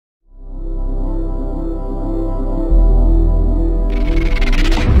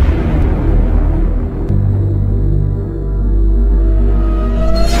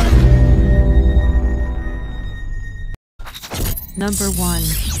Number 1.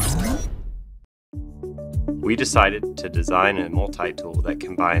 We decided to design a multi-tool that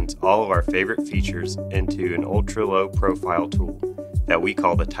combines all of our favorite features into an ultra-low profile tool that we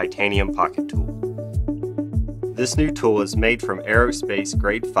call the Titanium Pocket Tool. This new tool is made from aerospace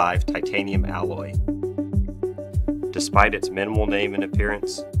grade 5 titanium alloy. Despite its minimal name and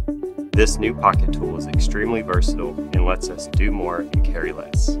appearance, this new pocket tool is extremely versatile and lets us do more and carry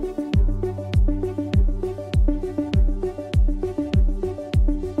less.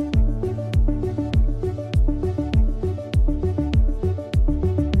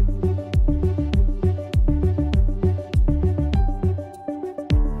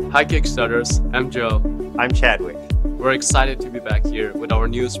 Hi Kickstarters, I'm Joe. I'm Chadwick. We're excited to be back here with our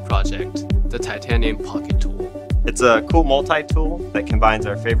newest project, the Titanium Pocket Tool. It's a cool multi-tool that combines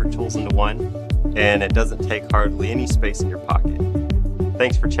our favorite tools into one, and it doesn't take hardly any space in your pocket.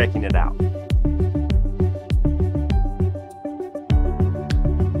 Thanks for checking it out.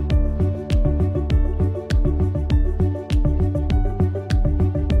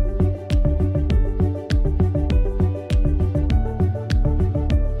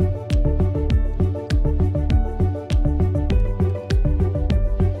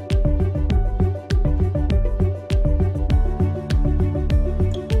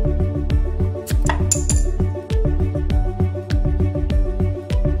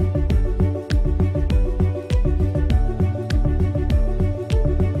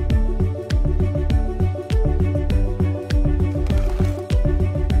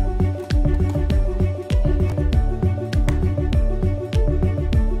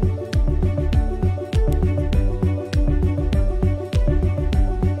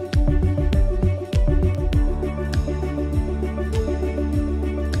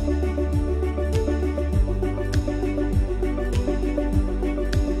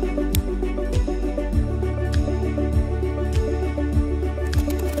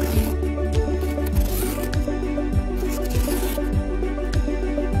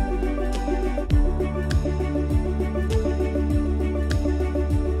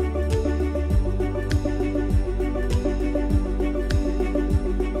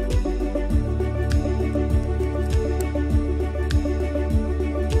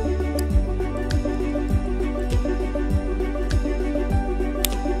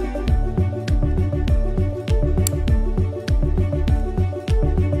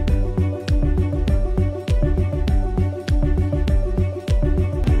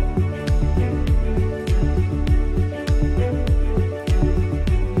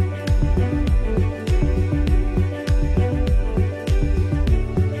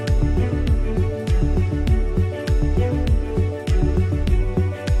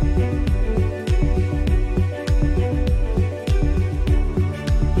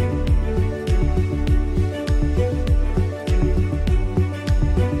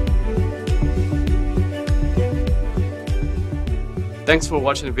 Thanks for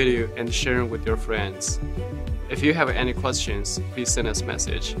watching the video and sharing with your friends. If you have any questions, please send us a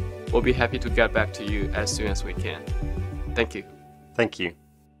message. We'll be happy to get back to you as soon as we can. Thank you. Thank you.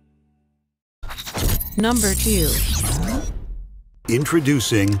 Number 2.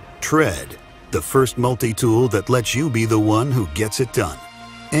 Introducing Tread, the first multi-tool that lets you be the one who gets it done,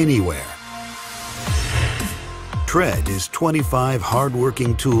 anywhere. Tread is 25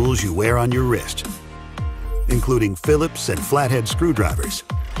 hard-working tools you wear on your wrist, including Phillips and flathead screwdrivers,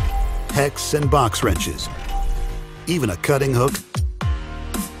 hex and box wrenches, even a cutting hook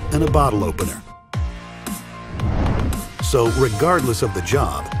and a bottle opener. So regardless of the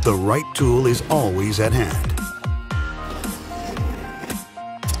job, the right tool is always at hand.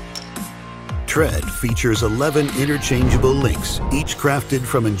 Tread features 11 interchangeable links, each crafted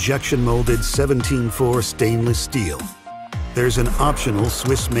from injection-molded 17-4 stainless steel. There's an optional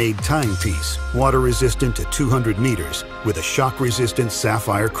Swiss-made timepiece, water-resistant to 200 meters, with a shock-resistant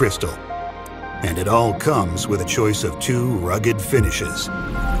sapphire crystal. And it all comes with a choice of 2 rugged finishes.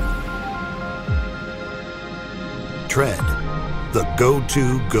 Tread, the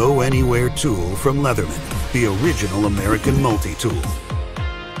go-to, go-anywhere tool from Leatherman, the original American multi-tool.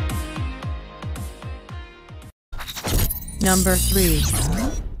 Number 3.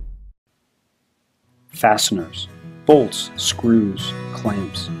 Fasteners, bolts, screws,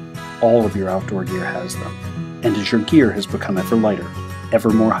 clamps. All of your outdoor gear has them. And as your gear has become ever lighter, ever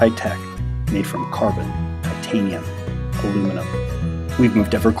more high-tech, made from carbon, titanium, aluminum, we've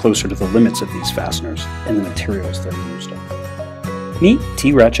moved ever closer to the limits of these fasteners and the materials they're used in. Meet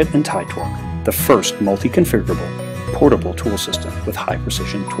T-Ratchet and Tie Torque, the first multi-configurable, portable tool system with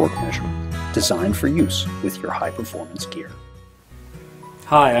high-precision torque measurement, designed for use with your high-performance gear.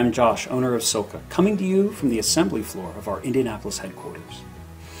 Hi, I'm Josh, owner of Silca, coming to you from the assembly floor of our Indianapolis headquarters.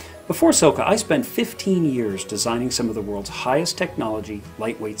 Before Silca, I spent 15 years designing some of the world's highest technology,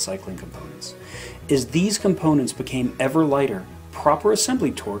 lightweight cycling components. As these components became ever lighter, proper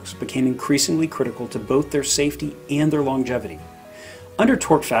assembly torques became increasingly critical to both their safety and their longevity. Under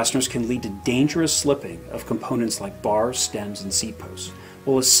torque fasteners can lead to dangerous slipping of components like bars, stems, and seat posts,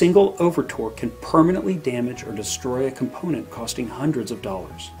 while a single over torque can permanently damage or destroy a component costing hundreds of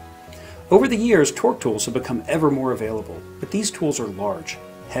dollars. Over the years, torque tools have become ever more available, but these tools are large,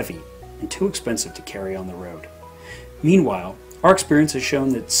 heavy, and too expensive to carry on the road. Meanwhile, our experience has shown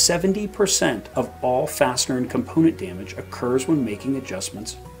that 70% of all fastener and component damage occurs when making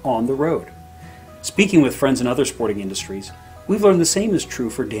adjustments on the road. Speaking with friends in other sporting industries, we've learned the same is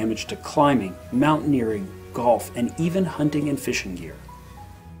true for damage to climbing, mountaineering, golf, and even hunting and fishing gear.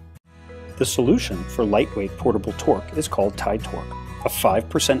 The solution for lightweight portable torque is called Tide Torque, a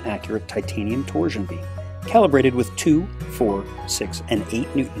 5% accurate titanium torsion beam, calibrated with 2, 4, 6, and 8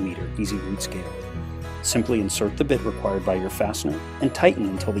 Nm easy root scale. Simply insert the bit required by your fastener and tighten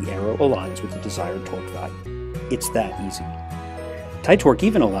until the arrow aligns with the desired torque value. It's that easy. Tide Torque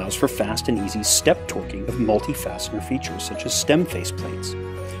even allows for fast and easy step torquing of multi-fastener features such as stem face plates,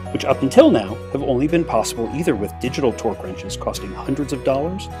 which up until now have only been possible either with digital torque wrenches costing hundreds of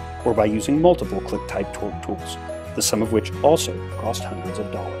dollars or by using multiple click-type torque tools, the sum of which also cost hundreds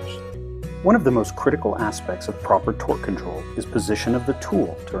of dollars. One of the most critical aspects of proper torque control is position of the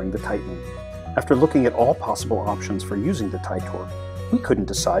tool during the tightening. After looking at all possible options for using the Tide Torque, we couldn't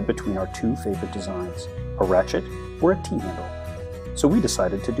decide between our two favorite designs, a ratchet or a T-handle. So we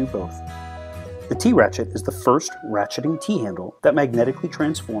decided to do both. The T-ratchet is the first ratcheting T-handle that magnetically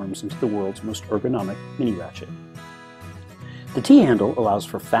transforms into the world's most ergonomic mini-ratchet. The T-handle allows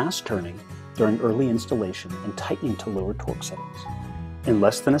for fast turning during early installation and tightening to lower torque settings. In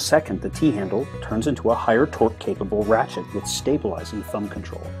less than a second, the T-handle turns into a higher torque-capable ratchet with stabilizing thumb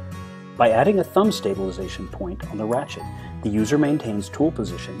control. By adding a thumb stabilization point on the ratchet, the user maintains tool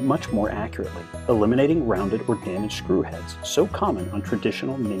position much more accurately, eliminating rounded or damaged screw heads so common on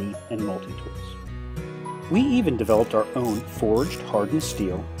traditional mini and multi-tools. We even developed our own forged hardened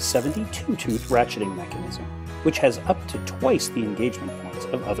steel 72-tooth ratcheting mechanism, which has up to twice the engagement points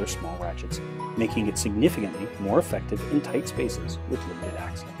of other small ratchets, making it significantly more effective in tight spaces with limited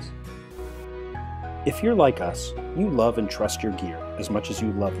access. If you're like us, you love and trust your gear as much as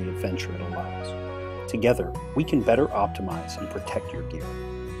you love the adventure it allows. Together, we can better optimize and protect your gear.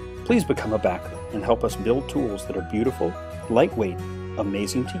 Please become a backer and help us build tools that are beautiful, lightweight,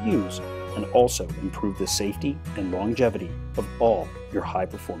 amazing to use, and also improve the safety and longevity of all your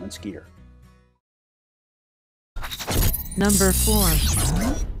high-performance gear. Number 4.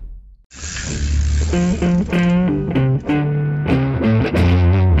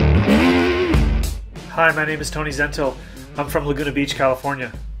 Hi, my name is Tony Zentil. I'm from Laguna Beach,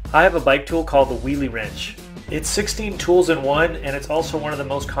 California. I have a bike tool called the Wheelie Wrench. It's 16 tools in one, and it's also one of the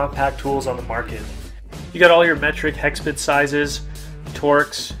most compact tools on the market. You got all your metric hex bit sizes,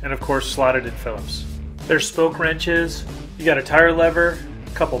 torques, and of course slotted in Phillips. There's spoke wrenches, you got a tire lever, a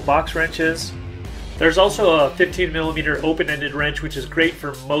couple box wrenches. There's also a 15mm open-ended wrench, which is great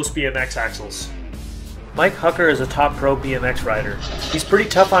for most BMX axles. Mike Hucker is a top pro BMX rider. He's pretty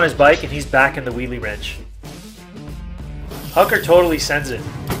tough on his bike and he's back in the Wheelie Wrench. Hucker totally sends it.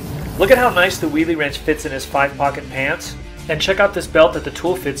 Look at how nice the Wheelie Wrench fits in his 5-pocket pants, and check out this belt that the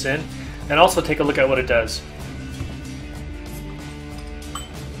tool fits in, and also take a look at what it does.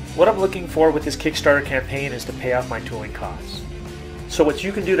 What I'm looking for with this Kickstarter campaign is to pay off my tooling costs. So what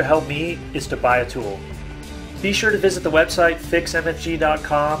you can do to help me is to buy a tool. Be sure to visit the website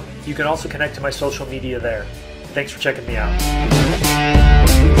fixmfg.com. You can also connect to my social media there. Thanks for checking me out.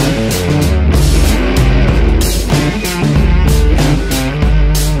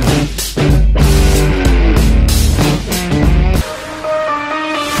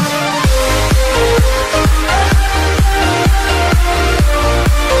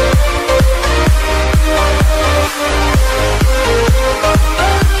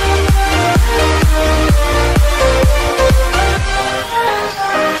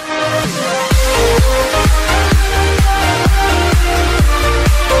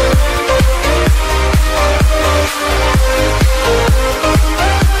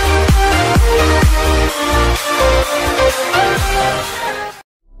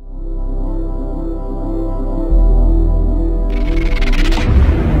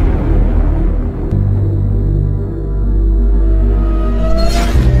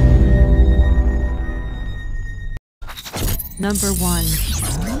 Number 1.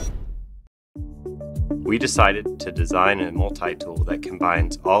 We decided to design a multi-tool that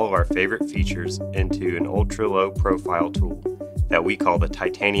combines all of our favorite features into an ultra-low profile tool that we call the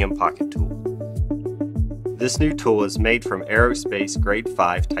Titanium Pocket Tool. This new tool is made from aerospace grade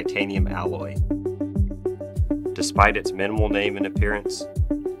 5 titanium alloy. Despite its minimal name and appearance,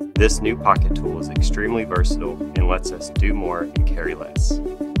 this new pocket tool is extremely versatile and lets us do more and carry less.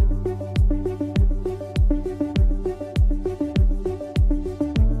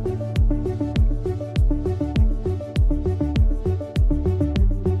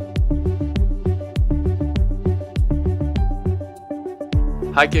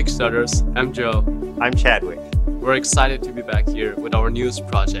 Hi Kickstarters, I'm Joe. I'm Chadwick. We're excited to be back here with our newest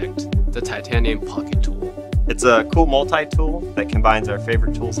project, the Titanium Pocket Tool. It's a cool multi-tool that combines our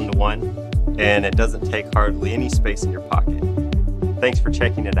favorite tools into one, and it doesn't take hardly any space in your pocket. Thanks for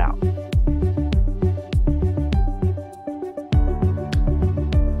checking it out.